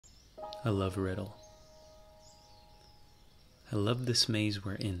A Love Riddle. I love this maze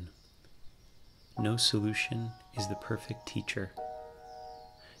we're in. No solution is the perfect teacher.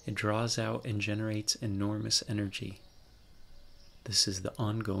 It draws out and generates enormous energy. This is the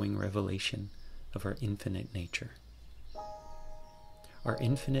ongoing revelation of our infinite nature. Our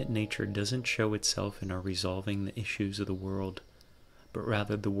infinite nature doesn't show itself in our resolving the issues of the world, but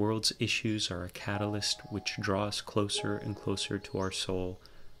rather the world's issues are a catalyst which draw us closer and closer to our soul,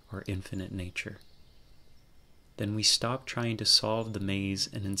 our infinite nature. Then we stop trying to solve the maze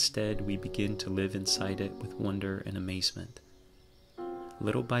and instead we begin to live inside it with wonder and amazement.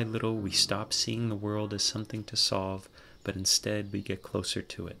 Little by little we stop seeing the world as something to solve, but instead we get closer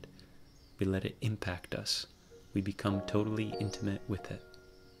to it. We let it impact us. We become totally intimate with it.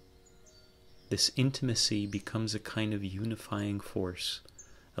 This intimacy becomes a kind of unifying force,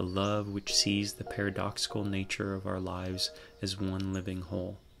 a love which sees the paradoxical nature of our lives as one living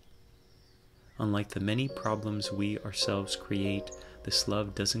whole. Unlike the many problems we ourselves create, this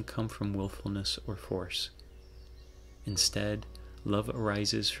love doesn't come from willfulness or force. Instead, love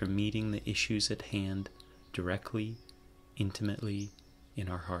arises from meeting the issues at hand directly, intimately, in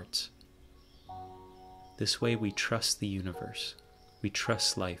our hearts. This way we trust the universe. We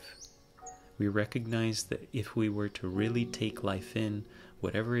trust life. We recognize that if we were to really take life in,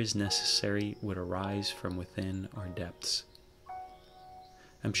 whatever is necessary would arise from within our depths.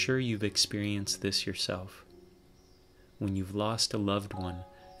 I'm sure you've experienced this yourself. When you've lost a loved one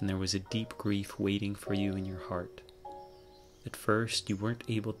and there was a deep grief waiting for you in your heart. At first, you weren't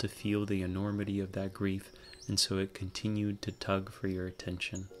able to feel the enormity of that grief, and so it continued to tug for your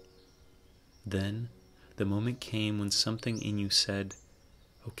attention. Then, the moment came when something in you said,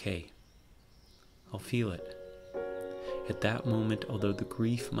 "Okay, I'll feel it." At that moment, although the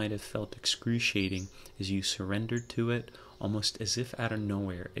grief might have felt excruciating, as you surrendered to it, almost as if out of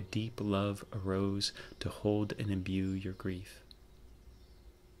nowhere, a deep love arose to hold and imbue your grief.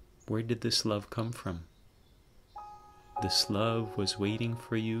 Where did this love come from? This love was waiting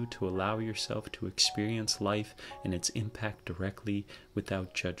for you to allow yourself to experience life and its impact directly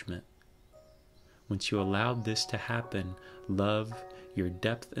without judgment. Once you allowed this to happen, love, your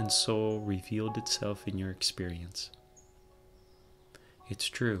depth and soul revealed itself in your experience. It's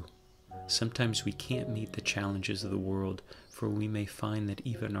true. Sometimes we can't meet the challenges of the world, for we may find that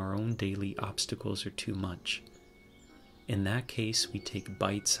even our own daily obstacles are too much. In that case, we take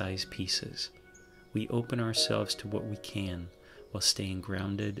bite-sized pieces. We open ourselves to what we can, while staying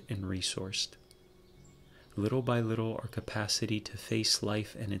grounded and resourced. Little by little, our capacity to face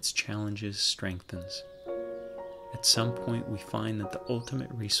life and its challenges strengthens. At some point, we find that the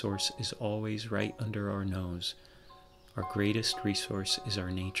ultimate resource is always right under our nose. Our greatest resource is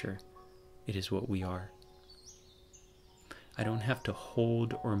our nature. It is what we are. I don't have to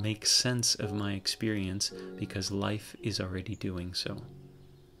hold or make sense of my experience because life is already doing so.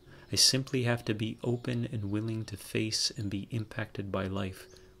 I simply have to be open and willing to face and be impacted by life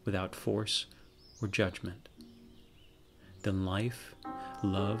without force or judgment. Then life,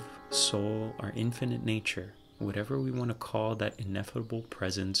 love, soul, our infinite nature, whatever we want to call that ineffable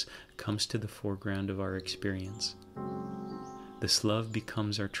presence, comes to the foreground of our experience. This love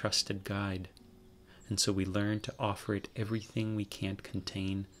becomes our trusted guide, and so we learn to offer it everything we can't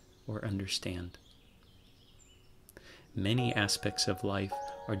contain or understand. Many aspects of life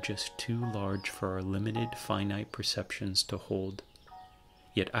are just too large for our limited, finite perceptions to hold.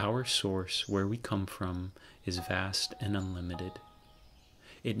 Yet our source, where we come from, is vast and unlimited.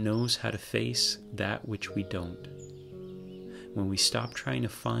 It knows how to face that which we don't. When we stop trying to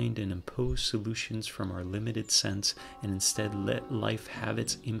find and impose solutions from our limited sense and instead let life have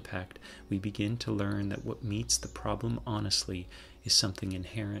its impact, we begin to learn that what meets the problem honestly is something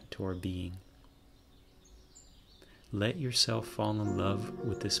inherent to our being. Let yourself fall in love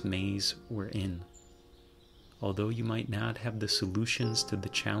with this maze we're in. Although you might not have the solutions to the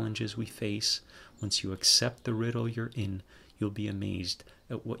challenges we face, once you accept the riddle you're in, you'll be amazed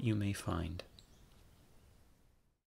at what you may find.